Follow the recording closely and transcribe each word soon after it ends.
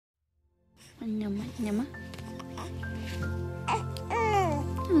Nyama, nyama.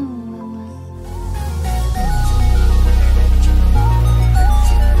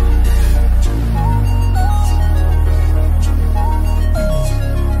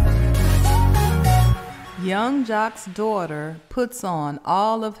 Young Jock's daughter puts on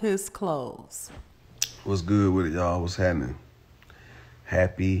all of his clothes. What's good with it, y'all? What's happening?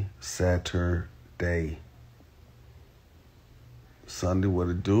 Happy Saturday. Sunday, what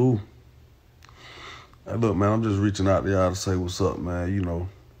it do? Hey, look, man, I'm just reaching out to y'all to say what's up, man. You know,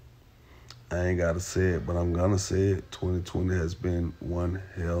 I ain't got to say it, but I'm going to say it. 2020 has been one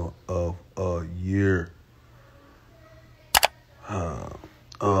hell of a year.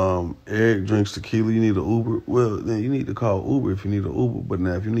 Eric drinks tequila. You need an Uber. Well, then you need to call Uber if you need an Uber. But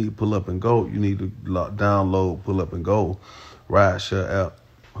now, if you need to pull up and go, you need to download Pull Up and Go rideshare app.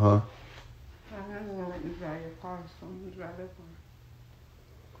 Huh? I'm not gonna let you drive your car, so I'm gonna drive that car.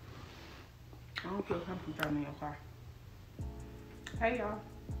 I don't feel comfortable driving your car. Hey, y'all.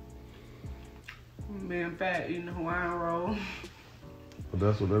 I'm being fat, eating a Hawaiian roll. But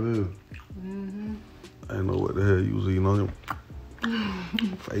that's what that is. Mm-hmm. I didn't know what the hell you was eating on your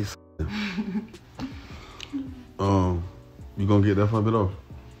face. You gonna get that for a bit off?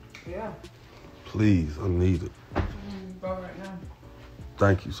 Yeah. Please, I need it. Go right now.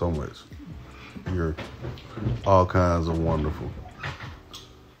 Thank you so much. You're all kinds of wonderful.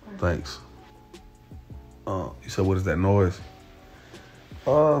 Thanks. You said, what is that noise?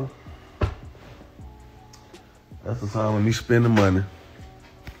 That's the time when you spend the money.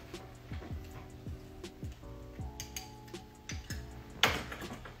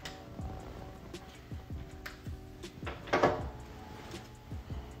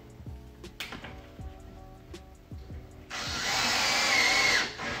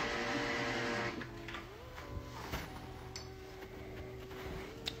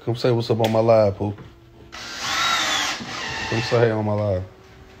 Come say what's up on my live, Pooh. Come say hey on my live.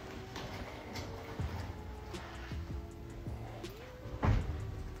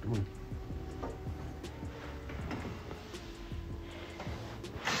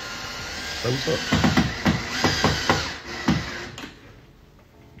 Say what's up.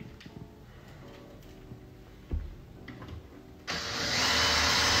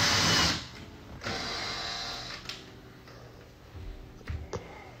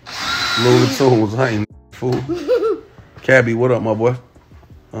 Looney Tunes, I ain't fool. Cabby, what up, my boy?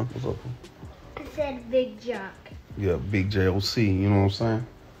 Huh? What's up, fool? I said Big Jock. Yeah, Big J-O-C, you know what I'm saying?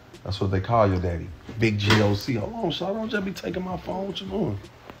 That's what they call your daddy. Big J-O-C. Hold on, Shaw, don't just be taking my phone. What you doing?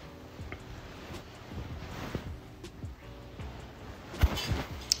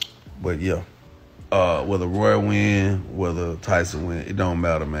 But yeah, whether Roy win, whether Tyson win, it don't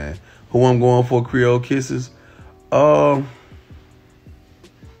matter, man. Who I'm going for, Creole Kisses?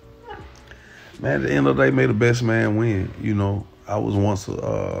 Man, at the end of the day, may the best man win. You know, I was once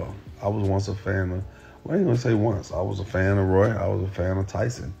a fan of. Well, I ain't gonna say once. I was a fan of Roy. I was a fan of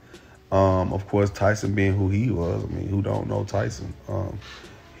Tyson. Of course, Tyson being who he was. I mean, who don't know Tyson?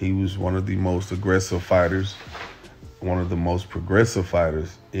 He was one of the most aggressive fighters, one of the most progressive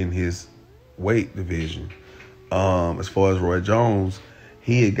fighters in his weight division. As far as Roy Jones,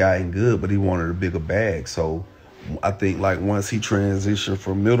 he had gotten good, but he wanted a bigger bag. So I think like once he transitioned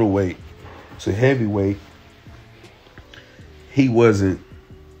from middleweight to heavyweight, he wasn't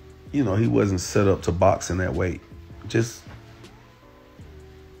set up to box in that weight. Just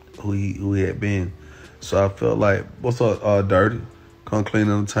who he had been. So I felt like, what's up, Dirty? Come Clean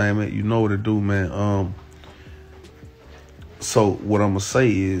Entertainment. You know what to do, man. So what I'm gonna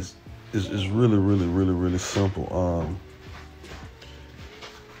say is really, really, really, really simple.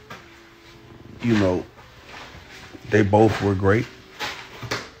 You know, they both were great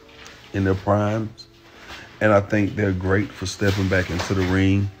in their primes, and I think they're great for stepping back into the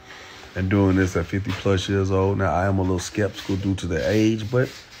ring and doing this at 50 plus years old. Now, I am a little skeptical due to their age, but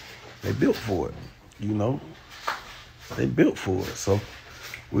they built for it, you know. They built for it, so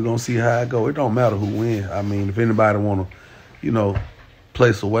we're going to see how it go. It don't matter who wins. I mean, if anybody want to, you know,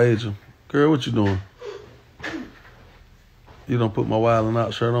 place a wager. Girl, what you doing? You don't put my Wild 'N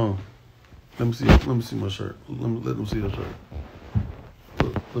Out shirt on. Let me see my shirt. Let them see the shirt.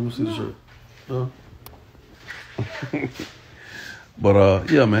 Let me see the shirt.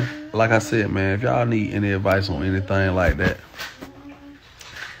 But yeah, man. Like I said, man, if y'all need any advice on anything like that,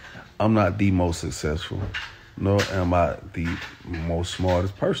 I'm not the most successful, nor am I the most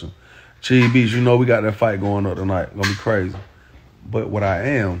smartest person. Cheese Beats, you know we got that fight going up tonight. Gonna be crazy. But what I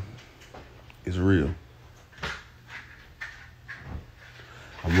am is real.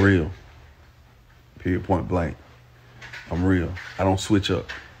 I'm real. Period, point blank. I'm real. I don't switch up.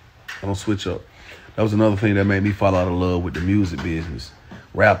 I don't switch up. That was another thing that made me fall out of love with the music business.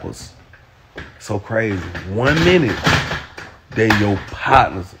 Rappers. So crazy. 1 minute, they your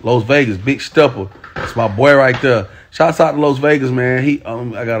partners. Los Vegas, Big Stepper. That's my boy right there. Shouts out to Los Vegas, man.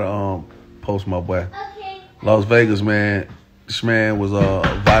 I gotta post my boy. Okay. Las Vegas, man. This man was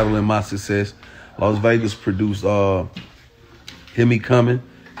vital in my success. Las Vegas produced Hear Me Coming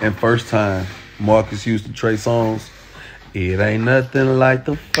and First Time. Marcus Houston, Trey Songz. It ain't nothing like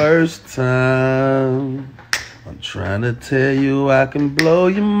the first time. I'm trying to tell you I can blow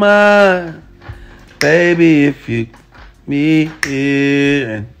your mind. Baby, if you me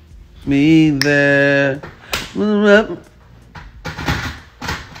here and me there. My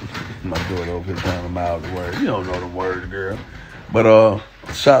daughter over here trying to mouth the word. You don't know the word, girl. But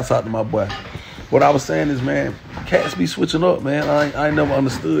shouts out to my boy. What I was saying is, man, cats be switching up, man. I ain't never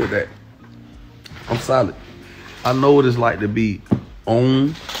understood that. I'm solid. I know what it's like to be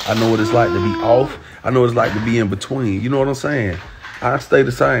on. I know what it's like to be off. I know what it's like to be in between. You know what I'm saying? I stay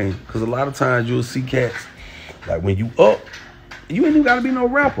the same. Because a lot of times you'll see cats, like when you up, you ain't even got to be no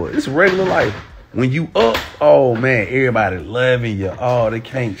rapper. It's regular life. When you up, oh, man, everybody loving you. Oh, they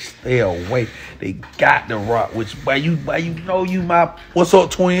can't stay away. They got to rock with you. Why you know you my, what's up,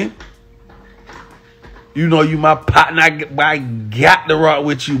 twin? You know you my partner. I got to rock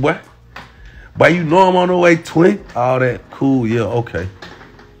with you, boy. Why you know I'm on the way, twin? All that cool, yeah, okay.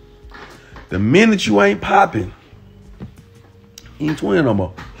 The minute you ain't popping, you ain't twin no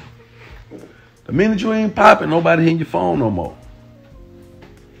more. The minute you ain't popping, nobody hitting your phone no more.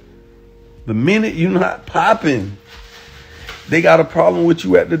 The minute you not popping, they got a problem with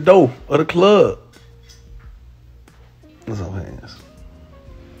you at the door of the club. What's up, hands?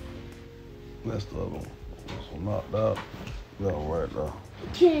 That's the other one. This one knocked out. Yeah, right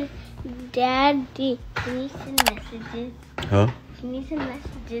there. Daddy, can you send messages? Huh? Can you send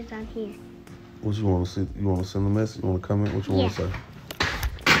messages on here? What you want to see? You want to send a message? You want to comment? What you want to say?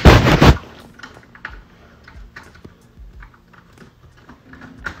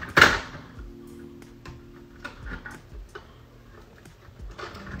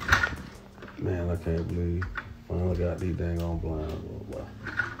 Man, I can't believe I finally got these dang on blind. Blah.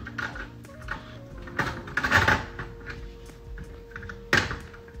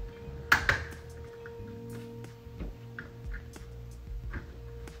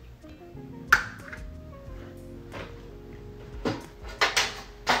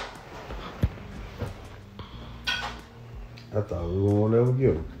 I thought we were gonna never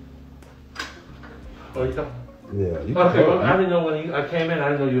get them. Oh, you don't? Yeah. You Okay, well, I didn't know when I came in.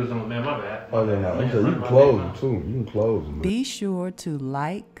 I didn't know you was on. Man, my bad. Oh, yeah, no. You can close them too. You can close them. Be sure to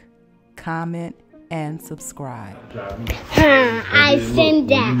like, comment, and subscribe. I send When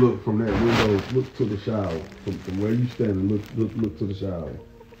that. you look from that window, look to the shower. From where you standing, look to the shower.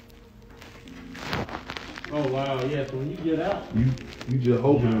 Oh wow, yeah. So when you get out, You just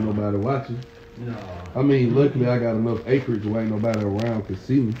hoping ain't nobody watching. no. I mean, luckily I got enough acreage where ain't nobody around can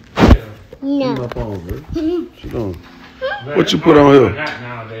see me. Yeah. See No. my phone, girl. What you doing? Man, What you it's put on hard to here? forget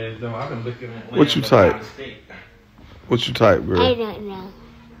Nowadays, though, I've been looking at What you land type? out of state. What you type, I girl? don't know.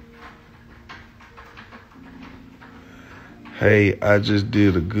 Hey, I just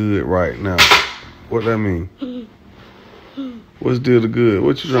did a good right now. What that mean? What's did a good?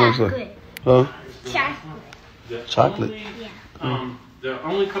 What you trying to say? Chocolate. Huh? Chocolate. The Chocolate? Only, the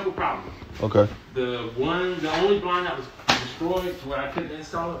only couple problems. Okay. The only blind that was destroyed to where I couldn't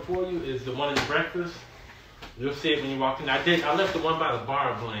install it for you is the one in the breakfast. You'll see it when you walk in. I left the one by the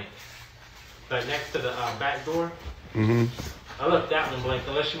bar blank, like next to the back door. Mm-hmm. I left that one blank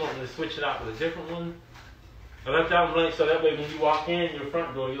unless you want me to switch it out with a different one. I left that one blank so that way when you walk in your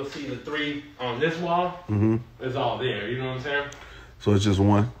front door, you'll see the 3 on this wall. Mm-hmm. It's all there. You know what I'm saying? So it's just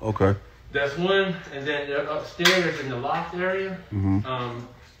one? Okay. That's one, and then upstairs in the loft area, Mm-hmm.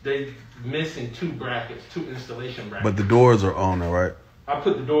 they missing 2 brackets, 2 installation brackets. But the doors are on there, right? I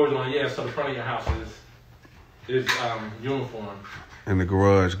put the doors on, yeah, so the front of your house is uniform. And the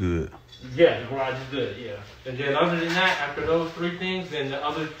garage good. Yeah, the garage is good, yeah. And then other than that, after those 3 things, then the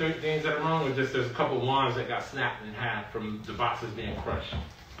other 3 things that are wrong are just there's a couple wands that got snapped in half from the boxes being crushed.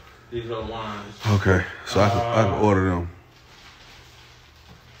 These little wands. Okay. So I can order them.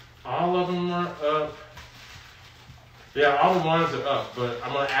 All of them are up. Yeah, all the wands are up, but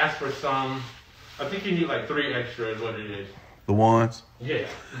I'm gonna ask for some. I think you need like 3 extra is what it is. The wands? Yeah.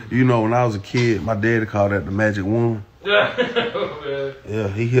 You know, when I was a kid, my daddy called that the magic wand. Man. Yeah,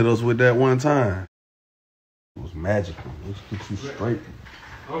 he hit us with that one time. It was magical. It keeps you straight.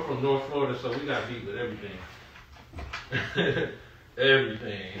 I'm from North Florida, so we got beat with everything.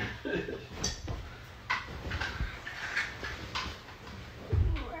 Everything.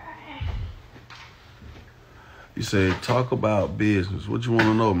 You say, talk about business. What you want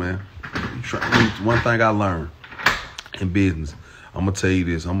to know, man? One thing I learned in business, I'm going to tell you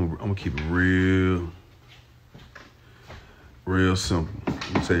this. I'm going to keep it real simple. I'm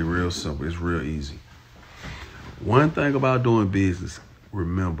going to tell you real simple. It's real easy. One thing about doing business,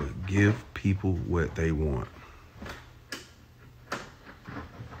 remember, give people what they want.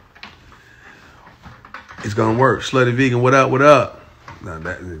 It's going to work. Slutty Vegan, what up, what up? Now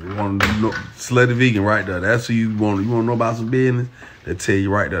that you want to know, Slutty Vegan right there. That's who you want. You want to know about some business? They tell you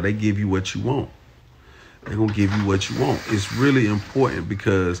right there. They give you what you want. They're going to give you what you want. It's really important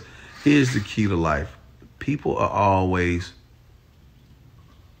because here's the key to life. People always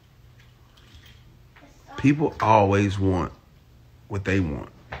want what they want.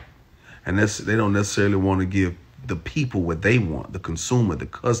 And they don't necessarily want to give the people what they want, the consumer, the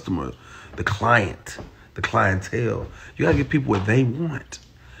customer, the client, the clientele. You got to give people what they want.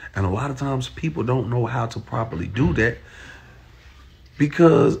 And a lot of times people don't know how to properly do that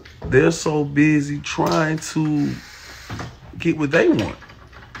because they're so busy trying to get what they want.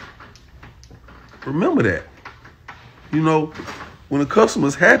 Remember that. You know, when a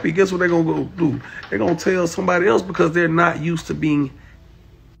customer's happy, guess what they're going to go do? They're going to tell somebody else because they're not used to being...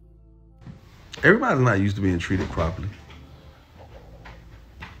 Everybody's not used to being treated properly.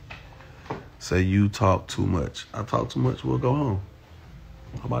 Say you talk too much. I talk too much, we'll go home.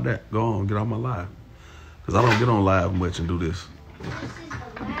 How about that? Go on, get off my live. Because I don't get on live much and do this.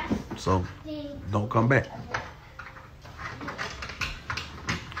 So, don't come back.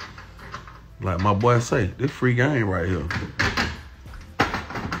 Like my boy say, this free game right here.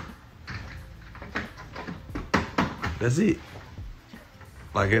 That's it.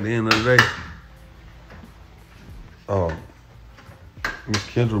 Like at the end of the day. Oh, Miss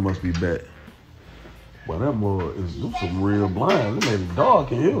Kendra must be back. Well, that boy is some real blind. They made a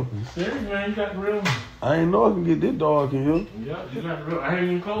dog in here. You serious, man? You got real. I ain't know I can get this dog in here. Yeah, you got real. I ain't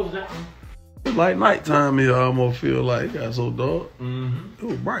even closed that one. It's like nighttime here. I almost feel like it got so dark. Mm-hmm. It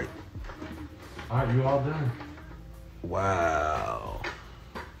was bright. All right, you all done. Wow.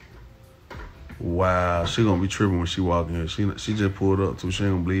 Wow. She gonna be tripping when she walk in here. She just pulled up too. She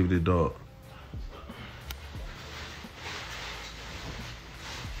ain't gonna believe it dark.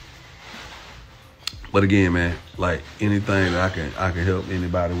 But again, man, like anything that I can help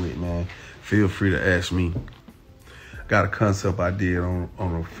anybody with, man, feel free to ask me. Got a concept I did on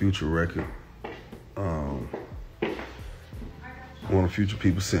a future record. One of the future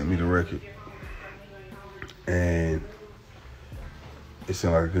people sent me the record. And it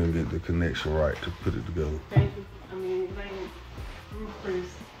seemed like I couldn't get the connection right to put it together. Thank you. I mean, it ain't Chris,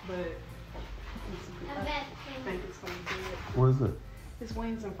 but I think it's gonna be good. What is it? It's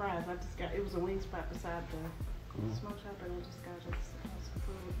wings and fries. It was a wing spot beside the smoke shop, and I just got us some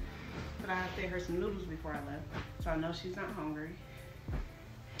food. But I fed her some noodles before I left, so I know she's not hungry.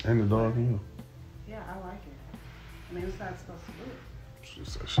 And the dog in here. Yeah, I like it. I mean, it's not supposed to do it. She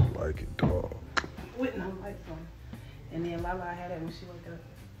said she like it, dog. With no lights on. And then Lala had it when she woke up.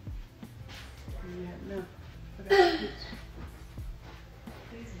 Yeah, no.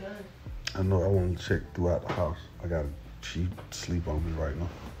 He's done. I know I want to check throughout the house. She sleep on me right now.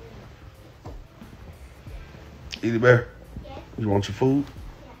 Edie Bear, Yes. you want your food?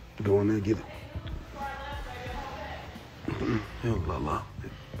 Yeah. Go in there and get it. Here, Lala.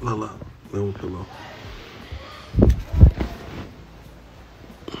 Lala, little pillow.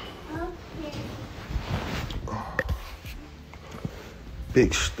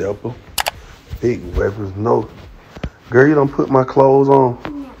 Big stepper. Big weapons. No. Girl, you don't put my clothes on.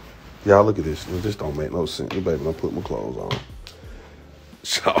 No. Y'all, look at this. This don't make no sense. You baby don't put my clothes on.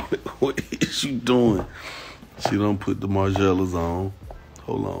 Charlotte, what is you doing? She don't put the Margielas on.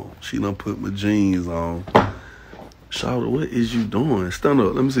 Hold on. She don't put my jeans on. Charlotte, what is you doing? Stand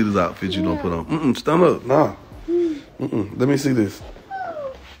up. Let me see this outfit you don't put on. Stand up. Nah. Let me see this.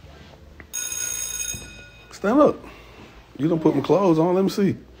 Stand up. You don't put my clothes on. Let me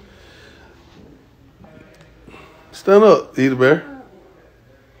see. Stand up, Edie Bear.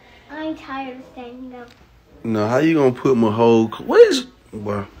 I'm tired of standing up. No, how you gonna put my whole... What is...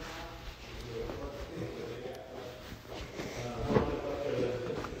 Well...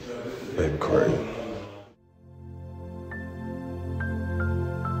 Baby crazy.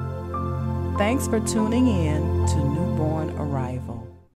 Thanks for tuning in to Newborn Arrival.